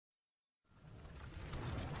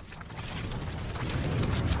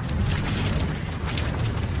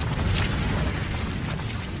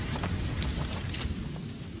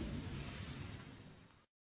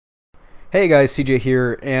Hey guys, CJ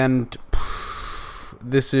here, and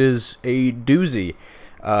this is a doozy.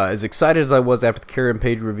 As excited as I was after the Karen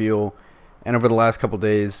Page reveal, and over the last couple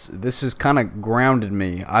days, this has kind of grounded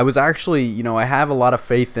me. I was actually, I have a lot of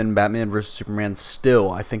faith in Batman vs. Superman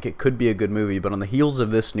still. I think it could be a good movie, but on the heels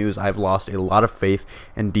of this news, I've lost a lot of faith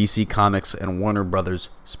in DC Comics and Warner Brothers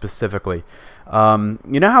specifically. You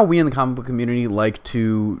know how we in the comic book community like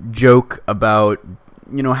to joke about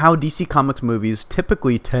how DC Comics movies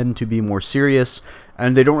typically tend to be more serious,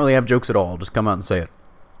 and they don't really have jokes at all. Just come out and say it.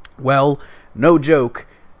 Well, no joke.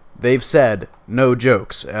 They've said no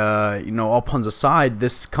jokes. All puns aside,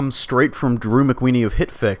 this comes straight from Drew McWeeny of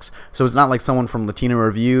HitFix, so it's not like someone from Latino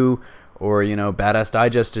Review or, Badass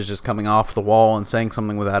Digest is just coming off the wall and saying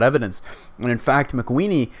something without evidence. And in fact,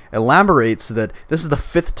 McWeeny elaborates that this is the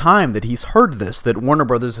 5th time that he's heard this, that Warner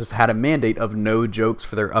Brothers has had a mandate of no jokes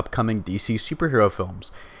for their upcoming DC superhero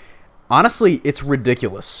films. Honestly, it's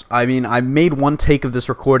ridiculous. I mean, I made one take of this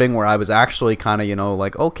recording where I was actually kind of,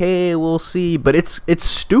 like, okay, we'll see. But it's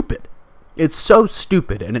stupid. It's so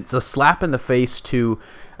stupid, and it's a slap in the face to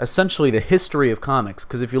essentially the history of comics.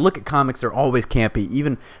 Because if you look at comics, they're always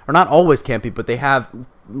campy, or not always campy, but they have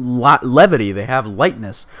levity, they have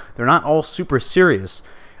lightness. They're not all super serious.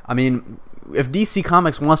 I mean, if DC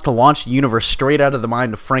Comics wants to launch the universe straight out of the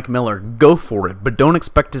mind of Frank Miller, go for it, but don't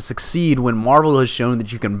expect to succeed when Marvel has shown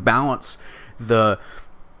that you can balance the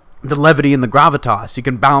levity and the gravitas. You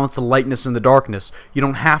can balance the lightness and the darkness. You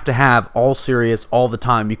don't have to have all serious all the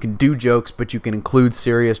time. You can do jokes, but you can include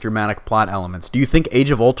serious, dramatic plot elements. Do you think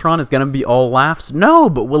Age of Ultron is going to be all laughs?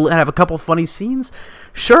 No, but will it have a couple funny scenes?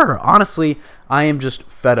 Sure. Honestly, I am just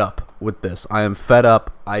fed up with this. I am fed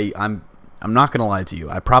up. I'm not going to lie to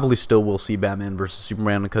you. I probably still will see Batman vs.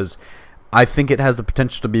 Superman because I think it has the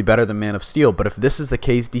potential to be better than Man of Steel. But if this is the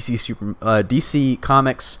case, DC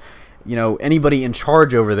Comics, anybody in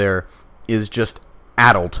charge over there is just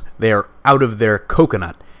addled. They are out of their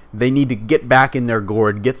coconut. They need to get back in their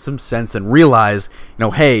gourd, get some sense, and realize,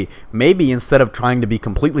 hey, maybe instead of trying to be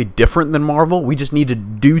completely different than Marvel, we just need to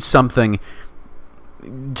do something.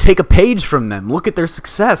 Take a page from them. Look at their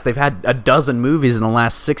success. They've had a dozen movies in the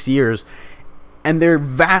last 6 years, and they're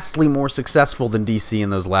vastly more successful than DC in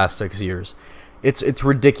those last 6 years. It's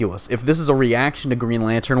ridiculous. If this is a reaction to Green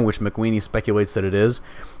Lantern, which McWeeny speculates that it is,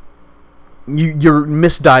 you're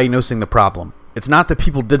misdiagnosing the problem. It's not that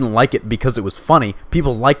people didn't like it because it was funny.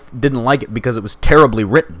 People didn't like it because it was terribly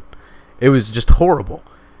written. It was just horrible.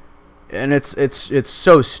 And it's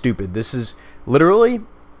so stupid. This is literally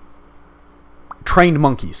trained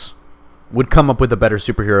monkeys would come up with a better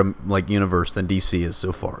superhero universe than DC is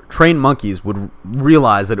so far. Trained monkeys would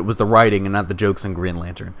realize that it was the writing and not the jokes in Green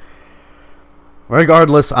Lantern.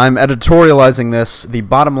 Regardless, I'm editorializing this. The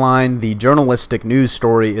bottom line, the journalistic news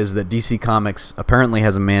story is that DC Comics apparently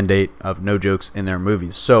has a mandate of no jokes in their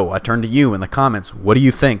movies. So I turn to you in the comments. What do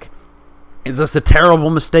you think? Is this a terrible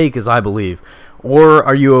mistake, as I believe? Or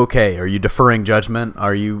are you okay? Are you deferring judgment?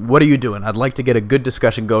 What are you doing? I'd like to get a good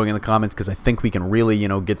discussion going in the comments because I think we can really,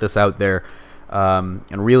 get this out there and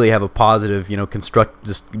really have a positive,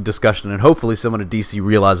 constructive discussion. And hopefully someone at DC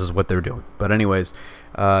realizes what they're doing. But anyways,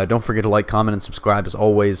 don't forget to like, comment, and subscribe as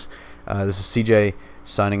always. This is CJ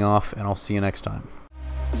signing off, and I'll see you next time.